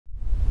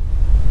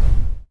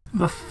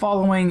The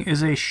following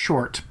is a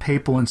short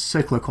papal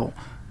encyclical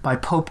by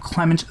Pope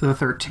Clement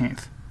XIII.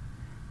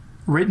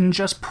 Written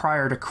just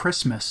prior to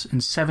Christmas in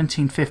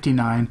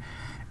 1759,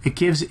 it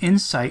gives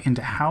insight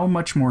into how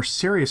much more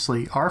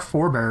seriously our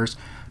forebears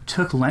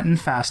took Lenten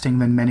fasting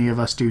than many of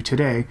us do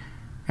today,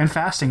 and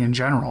fasting in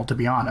general, to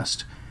be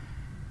honest.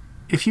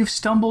 If you've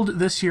stumbled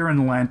this year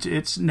in Lent,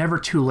 it's never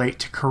too late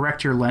to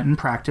correct your Lenten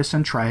practice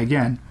and try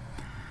again.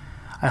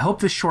 I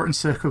hope this short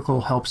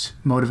encyclical helps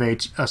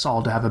motivate us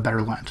all to have a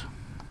better Lent.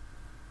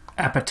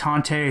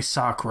 Appetante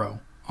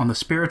Sacro, on the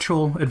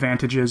spiritual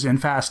advantages in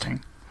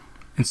fasting.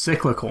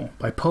 Encyclical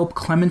by Pope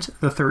Clement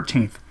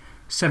XIII,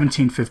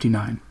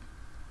 1759.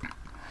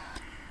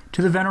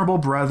 To the venerable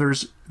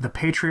brothers, the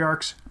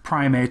patriarchs,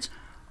 primates,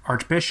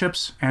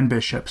 archbishops, and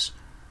bishops.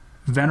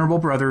 Venerable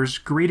brothers,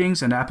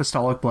 greetings and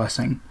apostolic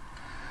blessing.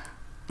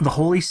 The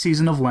holy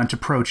season of Lent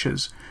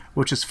approaches,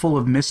 which is full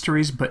of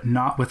mysteries but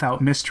not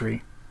without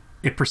mystery.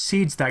 It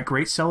precedes that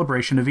great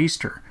celebration of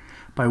Easter,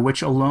 by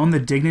which alone the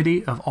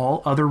dignity of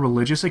all other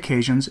religious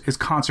occasions is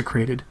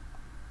consecrated.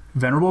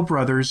 Venerable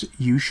brothers,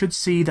 you should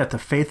see that the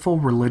faithful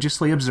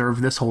religiously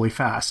observe this holy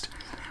fast,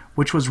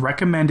 which was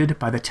recommended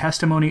by the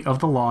testimony of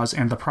the laws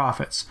and the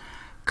prophets,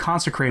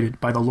 consecrated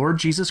by the Lord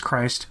Jesus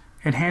Christ,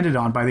 and handed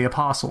on by the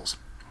apostles.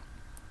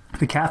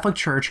 The Catholic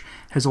Church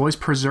has always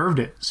preserved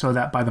it so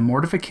that by the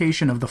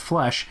mortification of the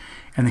flesh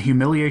and the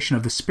humiliation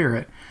of the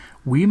spirit,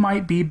 we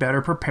might be better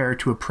prepared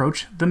to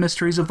approach the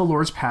mysteries of the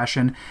Lord's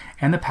Passion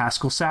and the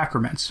Paschal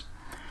Sacraments.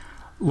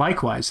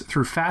 Likewise,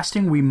 through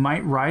fasting we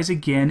might rise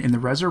again in the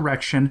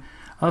resurrection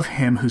of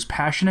Him whose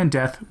passion and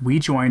death we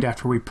joined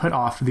after we put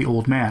off the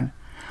old man.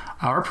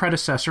 Our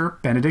predecessor,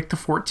 Benedict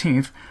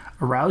XIV,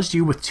 aroused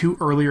you with 2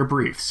 earlier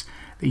briefs,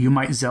 that you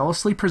might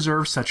zealously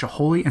preserve such a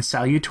holy and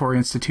salutary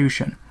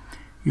institution.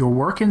 Your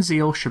work and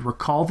zeal should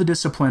recall the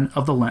discipline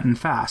of the Lenten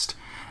fast,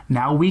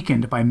 now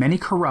weakened by many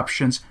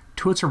corruptions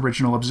to its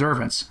original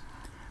observance.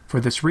 For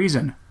this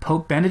reason,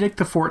 Pope Benedict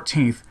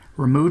XIV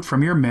removed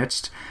from your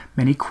midst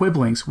many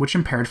quibblings which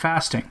impaired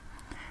fasting.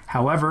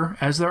 However,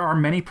 as there are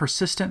many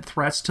persistent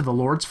threats to the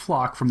Lord's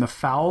flock from the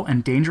foul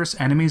and dangerous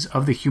enemies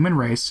of the human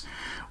race,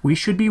 we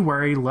should be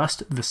wary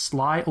lest the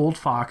sly old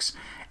fox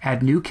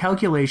add new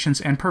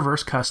calculations and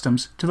perverse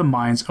customs to the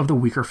minds of the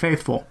weaker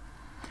faithful.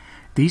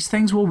 These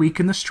things will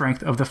weaken the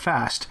strength of the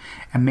fast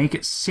and make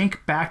it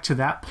sink back to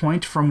that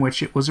point from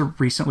which it was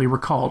recently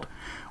recalled.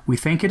 We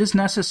think it is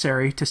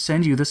necessary to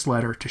send you this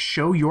letter to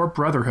show your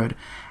brotherhood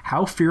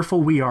how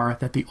fearful we are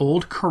that the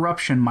old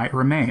corruption might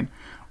remain,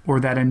 or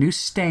that a new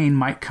stain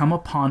might come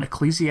upon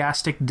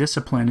ecclesiastic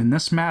discipline in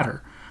this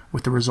matter,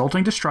 with the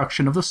resulting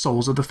destruction of the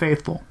souls of the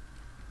faithful.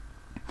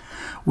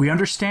 We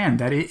understand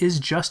that it is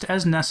just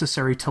as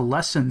necessary to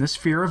lessen this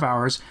fear of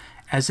ours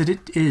as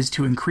it is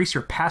to increase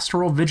your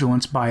pastoral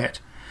vigilance by it.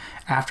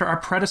 After our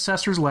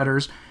predecessors'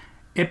 letters,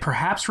 it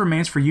perhaps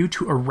remains for you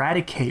to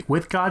eradicate,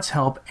 with God's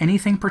help,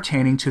 anything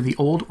pertaining to the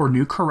old or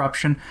new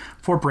corruption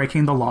for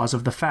breaking the laws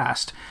of the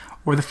fast,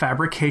 or the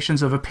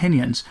fabrications of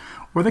opinions,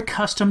 or the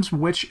customs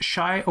which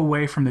shy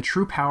away from the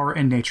true power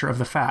and nature of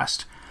the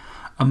fast.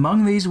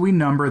 Among these we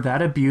number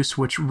that abuse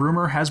which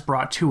rumor has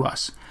brought to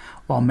us.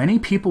 While many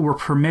people were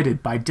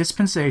permitted by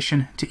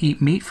dispensation to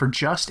eat meat for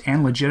just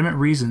and legitimate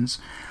reasons,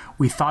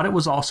 we thought it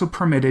was also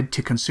permitted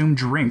to consume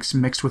drinks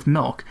mixed with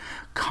milk,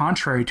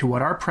 contrary to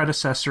what our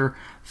predecessor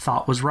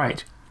thought was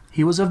right.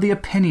 He was of the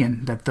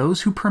opinion that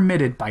those who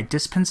permitted by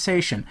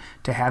dispensation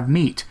to have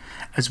meat,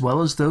 as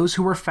well as those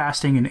who were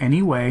fasting in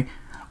any way,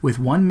 with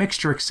one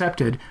mixture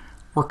excepted,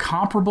 were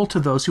comparable to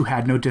those who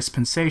had no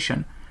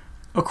dispensation.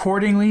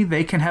 Accordingly,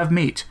 they can have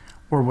meat,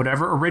 or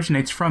whatever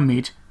originates from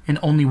meat, in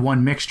only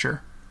one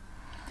mixture.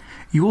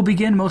 You will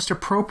begin most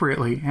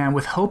appropriately, and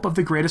with hope of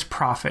the greatest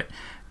profit,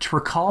 to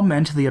recall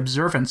men to the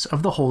observance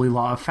of the holy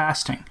law of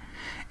fasting.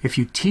 If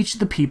you teach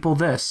the people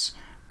this,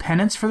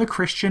 penance for the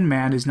Christian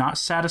man is not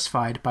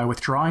satisfied by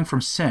withdrawing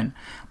from sin,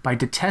 by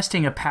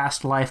detesting a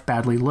past life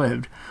badly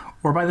lived,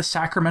 or by the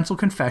sacramental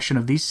confession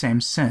of these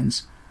same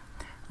sins.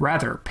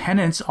 Rather,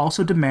 penance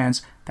also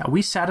demands that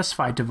we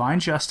satisfy divine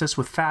justice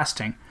with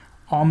fasting,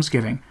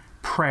 almsgiving,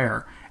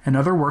 prayer, and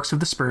other works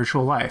of the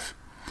spiritual life.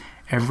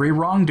 Every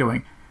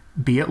wrongdoing,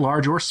 be it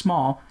large or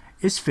small,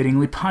 is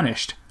fittingly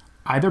punished,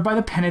 either by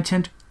the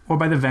penitent or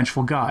by the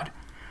vengeful God.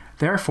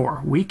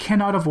 Therefore, we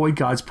cannot avoid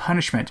God's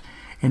punishment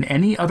in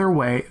any other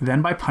way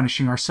than by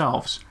punishing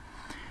ourselves.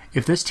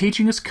 If this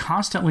teaching is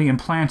constantly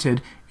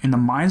implanted in the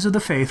minds of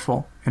the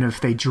faithful, and if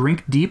they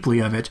drink deeply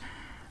of it,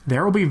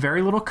 there will be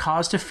very little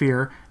cause to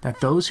fear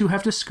that those who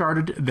have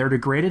discarded their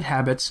degraded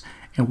habits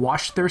and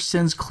washed their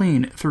sins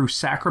clean through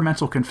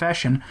sacramental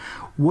confession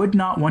would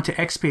not want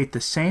to expiate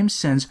the same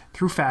sins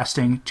through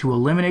fasting to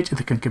eliminate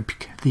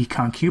the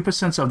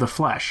concupiscence of the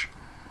flesh.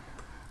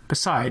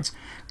 Besides,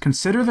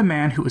 consider the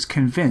man who is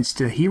convinced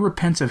that he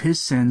repents of his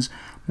sins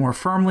more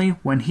firmly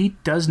when he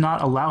does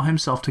not allow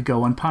himself to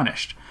go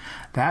unpunished.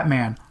 That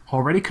man,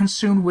 already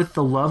consumed with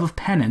the love of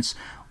penance,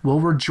 will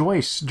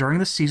rejoice during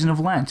the season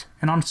of Lent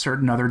and on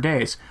certain other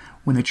days,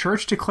 when the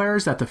Church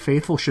declares that the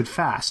faithful should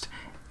fast,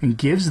 and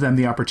gives them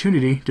the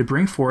opportunity to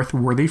bring forth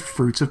worthy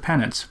fruits of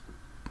penance.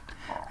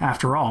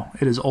 After all,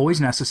 it is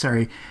always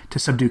necessary to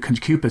subdue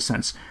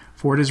concupiscence,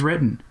 for it is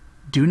written,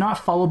 "Do not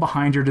follow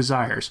behind your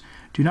desires,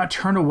 do not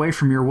turn away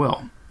from your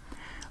will."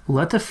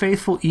 Let the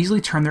faithful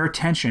easily turn their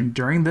attention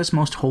during this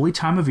most holy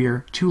time of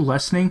year to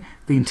lessening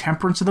the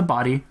intemperance of the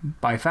body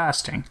by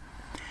fasting.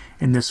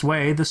 In this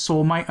way, the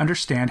soul might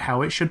understand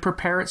how it should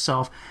prepare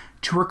itself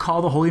to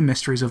recall the holy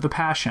mysteries of the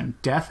Passion,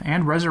 death,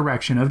 and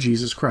resurrection of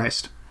Jesus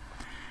Christ.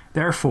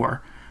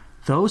 Therefore,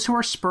 those who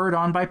are spurred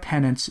on by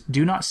penance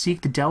do not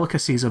seek the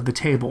delicacies of the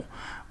table,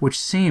 which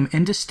seem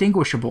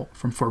indistinguishable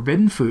from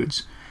forbidden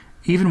foods,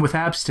 even with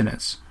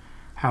abstinence.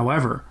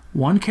 However,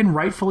 one can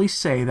rightfully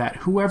say that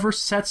whoever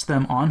sets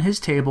them on his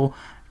table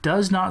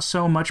does not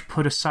so much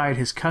put aside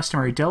his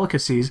customary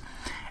delicacies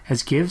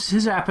as gives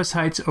his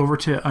appetites over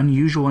to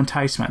unusual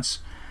enticements.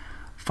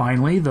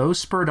 Finally, those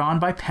spurred on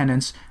by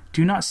penance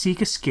do not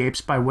seek escapes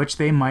by which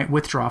they might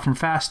withdraw from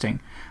fasting,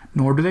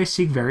 nor do they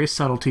seek various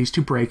subtleties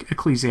to break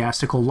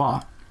ecclesiastical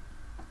law.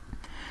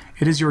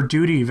 It is your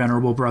duty,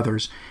 venerable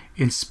brothers,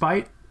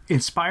 inspire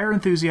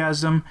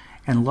enthusiasm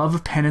and love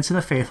of penance in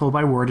the faithful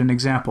by word and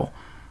example.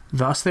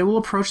 Thus they will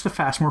approach the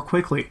fast more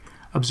quickly,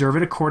 observe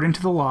it according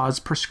to the laws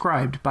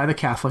prescribed by the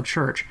Catholic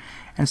Church,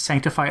 and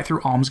sanctify it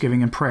through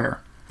almsgiving and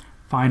prayer.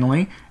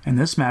 Finally, and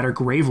this matter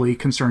gravely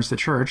concerns the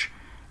Church,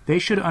 they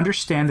should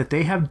understand that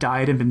they have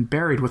died and been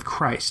buried with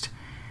Christ.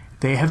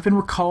 They have been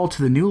recalled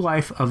to the new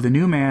life of the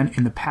new man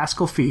in the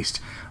Paschal feast,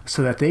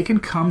 so that they can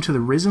come to the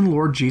risen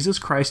Lord Jesus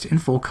Christ in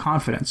full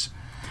confidence.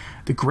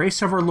 The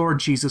grace of our Lord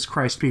Jesus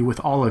Christ be with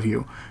all of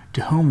you,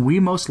 to whom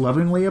we most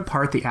lovingly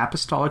impart the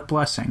apostolic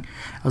blessing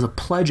as a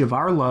pledge of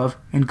our love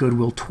and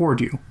goodwill toward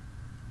you.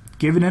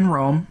 Given in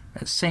Rome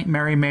at St.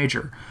 Mary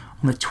Major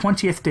on the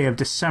 20th day of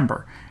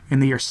December in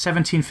the year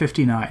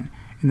 1759,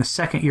 in the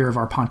second year of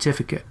our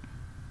pontificate.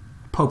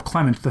 Pope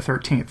Clement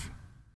XIII.